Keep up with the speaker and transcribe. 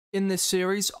In this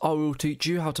series, I will teach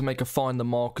you how to make a Find the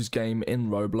Markers game in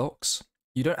Roblox.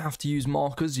 You don't have to use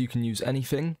markers, you can use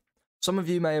anything. Some of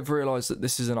you may have realised that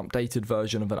this is an updated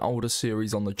version of an older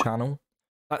series on the channel.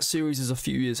 That series is a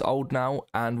few years old now,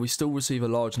 and we still receive a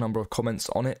large number of comments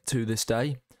on it to this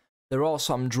day. There are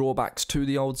some drawbacks to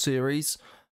the old series.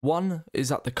 One is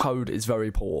that the code is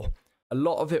very poor. A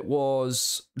lot of it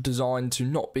was designed to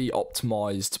not be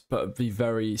optimised, but be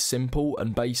very simple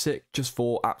and basic, just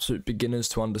for absolute beginners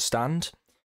to understand,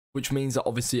 which means that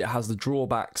obviously it has the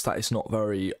drawbacks that it's not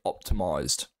very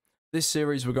optimised. This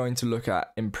series we're going to look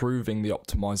at improving the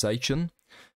optimisation,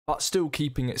 but still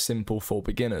keeping it simple for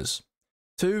beginners.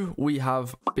 2, we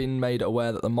have been made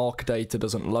aware that the marker data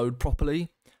doesn't load properly.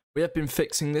 We have been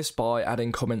fixing this by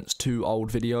adding comments to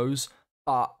old videos.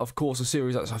 But of course, a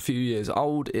series that's a few years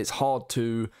old, it's hard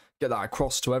to get that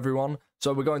across to everyone.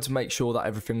 So we're going to make sure that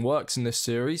everything works in this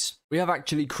series. We have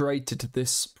actually created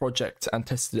this project and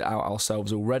tested it out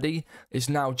ourselves already. It's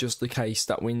now just the case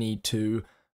that we need to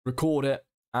record it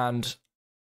and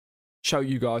show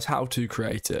you guys how to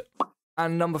create it.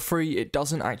 And number 3, it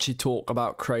doesn't actually talk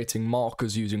about creating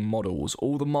markers using models.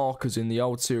 All the markers in the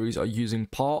old series are using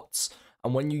parts,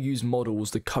 and when you use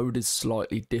models, the code is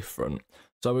slightly different.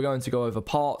 So we're going to go over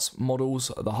parts,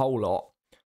 models, the whole lot.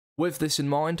 With this in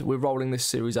mind, we're rolling this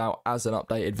series out as an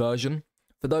updated version.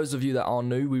 For those of you that are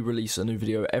new, we release a new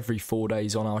video every 4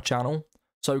 days on our channel.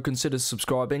 So consider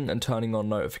subscribing and turning on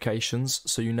notifications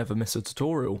so you never miss a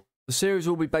tutorial. The series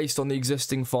will be based on the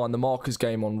existing Find the Markers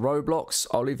game on Roblox.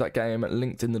 I'll leave that game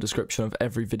linked in the description of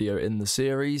every video in the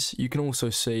series. You can also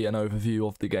see an overview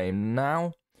of the game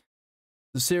now.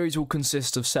 The series will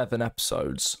consist of 7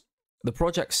 episodes. The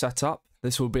project setup.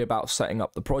 This will be about setting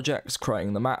up the projects,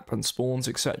 creating the map and spawns,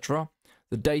 etc.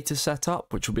 The data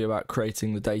setup, which will be about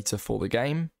creating the data for the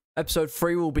game. Episode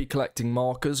 3 will be collecting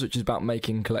markers, which is about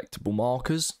making collectible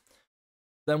markers.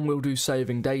 Then we'll do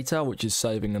saving data, which is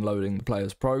saving and loading the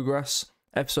player's progress.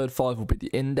 Episode 5 will be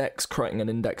the index, creating an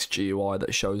index GUI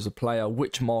that shows the player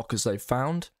which markers they've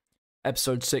found.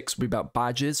 Episode 6 will be about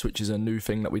badges, which is a new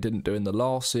thing that we didn't do in the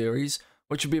last series,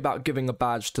 which will be about giving a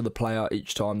badge to the player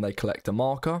each time they collect a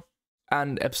marker.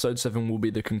 And episode 7 will be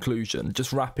the conclusion,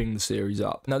 just wrapping the series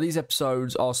up. Now these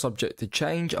episodes are subject to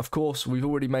change. Of course, we've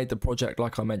already made the project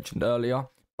like I mentioned earlier,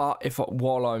 but if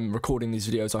while I'm recording these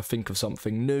videos I think of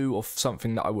something new or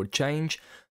something that I would change,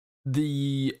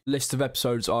 the list of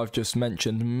episodes I've just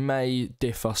mentioned may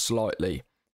differ slightly.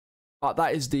 But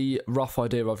that is the rough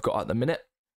idea I've got at the minute.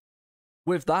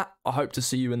 With that, I hope to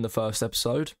see you in the first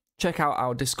episode. Check out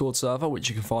our Discord server, which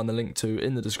you can find the link to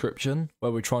in the description,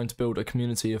 where we're trying to build a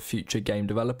community of future game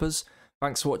developers.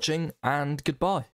 Thanks for watching, and goodbye.